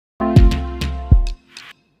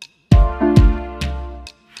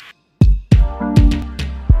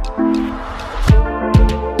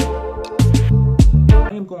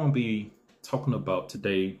going to be talking about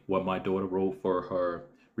today what my daughter wrote for her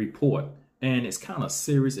report. And it's kind of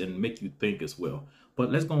serious and make you think as well.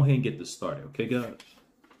 But let's go ahead and get this started. Okay, guys?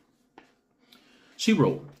 She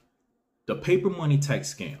wrote, the paper money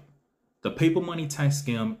tax scam. The paper money tax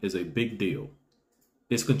scam is a big deal.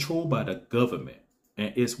 It's controlled by the government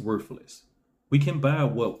and it's worthless. We can buy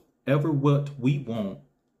what we want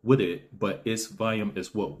with it, but its volume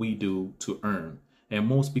is what we do to earn. And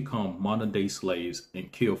most become modern day slaves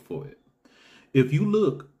and kill for it. If you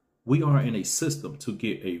look, we are in a system to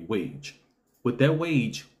get a wage. With that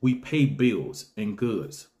wage, we pay bills and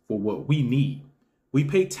goods for what we need. We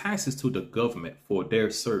pay taxes to the government for their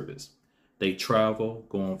service. They travel,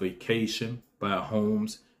 go on vacation, buy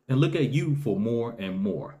homes, and look at you for more and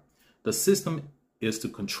more. The system is to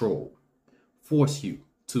control, force you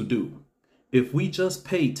to do. If we just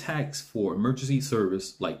pay tax for emergency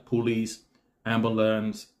service like police,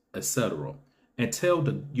 ambulance, etc., and tell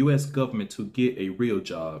the U.S. government to get a real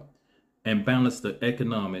job and balance the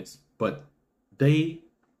economics, but they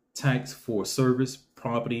tax for service,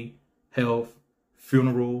 property, health,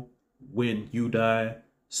 funeral, when you die,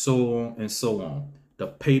 so on and so on. The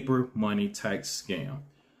paper money tax scam.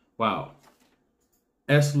 Wow.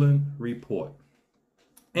 Excellent report.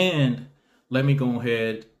 And let me go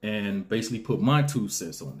ahead and basically put my 2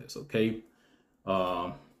 cents on this, okay?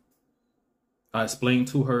 I explained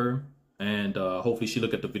to her, and hopefully she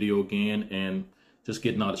look at the video again and just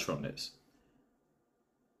get knowledge from this.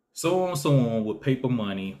 So on with paper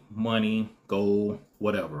money, gold,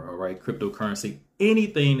 whatever, all right? Cryptocurrency,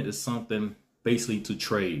 anything is something basically to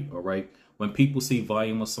trade, all right? When people see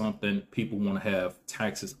volume of something, people want to have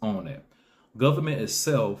taxes on it. Government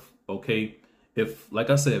itself, okay, if, like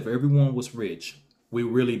I said, if everyone was rich, we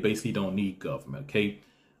really basically don't need government, okay?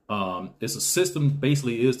 It's a system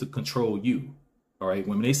basically is to control you, all right?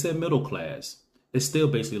 When they said middle class, it's still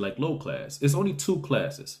basically like low class. It's only 2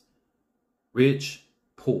 classes, rich,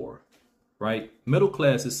 poor, right? Middle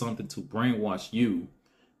class is something to brainwash you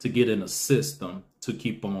to get in a system to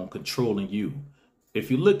keep on controlling you.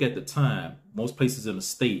 If you look at the time, most places in the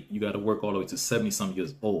state, you got to work all the way to 70-some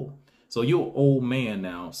years old. So you're an old man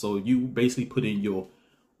now. So you basically put in your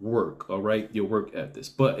work, all right, your work ethics.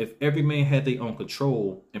 But if every man had their own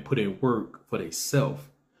control and put in work for themselves,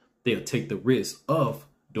 they'll take the risk of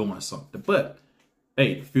doing something. But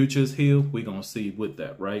hey, the future is here. We're going to see with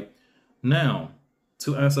that, right? Now,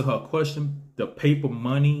 to answer her question, the paper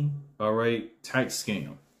money, all right, tax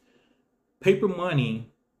scam. Paper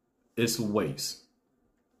money is a waste.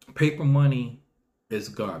 Paper money is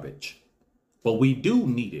garbage. But we do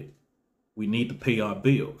need it. We need to pay our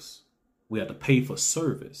bills. We have to pay for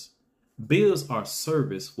service. Bills are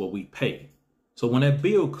service what we pay. So when that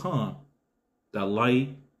bill comes, the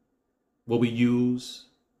light, what we use,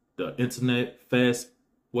 the internet,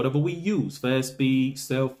 whatever we use, fast speed,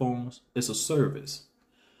 cell phones, it's a service.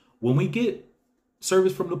 When we get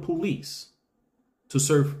service from the police to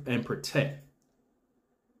serve and protect,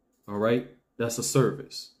 all right, that's a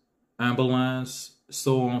service. Ambulance,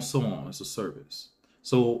 so on, it's a service.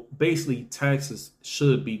 So basically taxes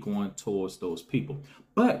should be going towards those people.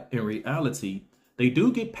 But in reality, they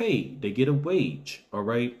do get paid. They get a wage, all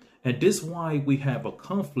right? And this is why we have a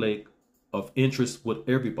conflict of interest with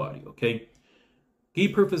everybody, okay? Give you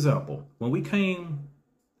a perfect example. When we came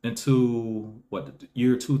into, the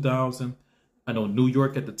year 2000, I know New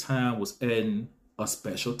York at the time was adding a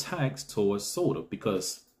special tax towards soda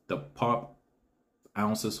because the pop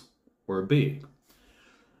ounces were big.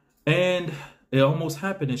 And it almost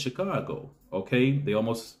happened in Chicago, okay? They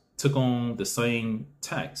almost took on the same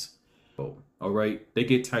tax, all right? They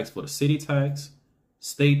get taxed for the city tax,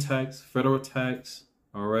 state tax, federal tax,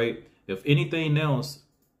 all right? If anything else,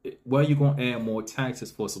 why are you going to add more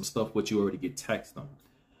taxes for some stuff what you already get taxed on?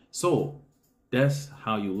 So that's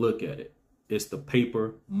how you look at it. It's the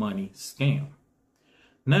paper money scam.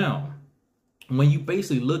 Now, when you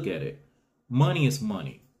basically look at it, money is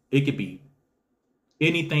money. It could be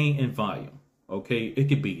anything in volume, okay? It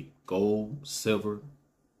could be gold, silver,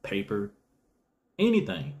 paper,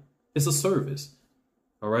 anything. It's a service,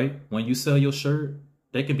 all right? When you sell your shirt,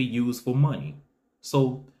 that can be used for money.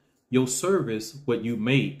 So your service, what you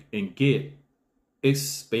make and get,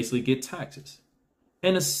 it's basically get taxes.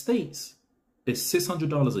 In the States, it's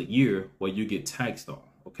 $600 a year what you get taxed on,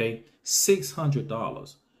 okay?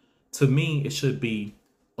 $600. To me, it should be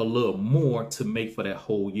a little more to make for that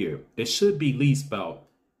whole year. It should be at least about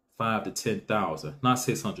 $5,000 to $10,000, not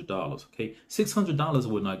 $600, okay? $600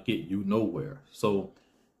 will not get you nowhere. So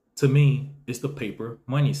to me, it's the paper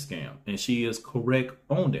money scam. And she is correct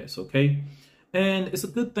on this, okay? And it's a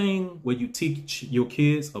good thing when you teach your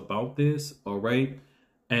kids about this, all right?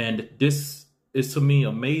 And this is to me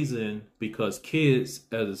amazing because kids,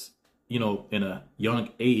 as you know, in a young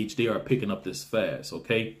age, they are picking up this fast.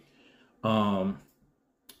 Okay.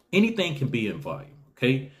 Anything can be in volume.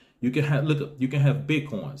 Okay. You can have, you can have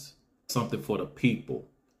Bitcoins, something for the people.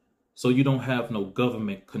 So you don't have no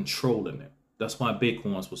government controlling it. That's why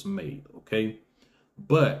Bitcoins was made. Okay.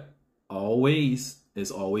 But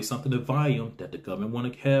it's always something in volume that the government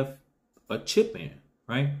want to have a chip in,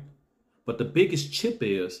 right? But the biggest chip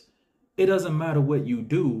is, it doesn't matter what you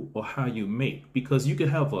do or how you make, because you can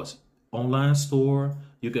have a online store,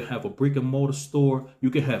 you can have a brick and mortar store,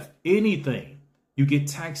 you can have anything you get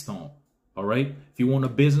taxed on. All right. If you want a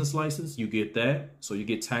business license, you get that. So you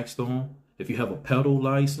get taxed on. If you have a pedal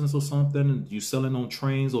license or something and you selling on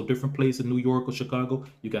trains or different places in New York or Chicago,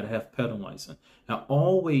 you got to have pedal license. Now,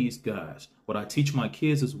 always, guys, what I teach my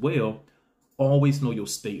kids as well, always know your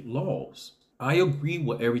state laws. I agree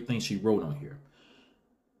with everything she wrote on here.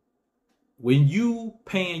 When you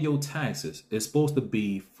paying your taxes, it's supposed to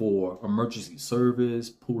be for emergency service,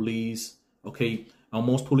 police. Okay. On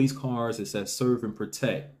most police cars, it says serve and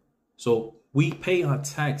protect. So we pay our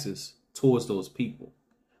taxes towards those people.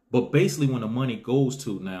 But basically, when the money goes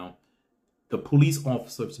to now, the police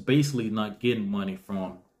officers basically not getting money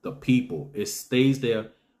from the people. It stays there.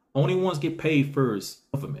 Only ones get paid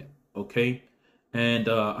first, government. Okay. And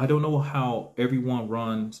I don't know how everyone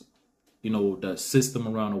runs, you know, the system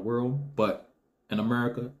around the world, but in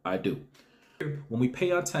America, I do. When we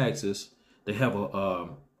pay our taxes, they have a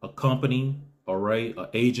company, all right, an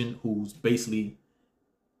agent who's basically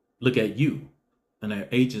look at you, and that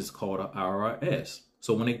agent is called an IRS.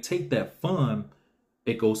 So when they take that fund,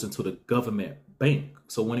 it goes into the government bank.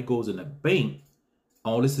 So when it goes in the bank,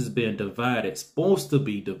 all this is being divided, supposed to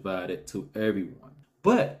be divided to everyone.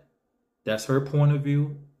 But that's her point of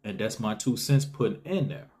view, and that's my 2 cents put in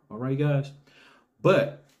there. All right, guys.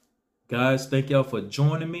 But guys, thank y'all for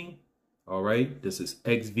joining me. All right, this is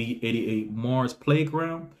XV88 Mars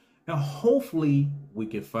Playground, and hopefully we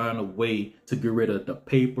can find a way to get rid of the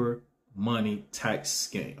paper money tax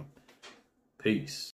scam. Peace.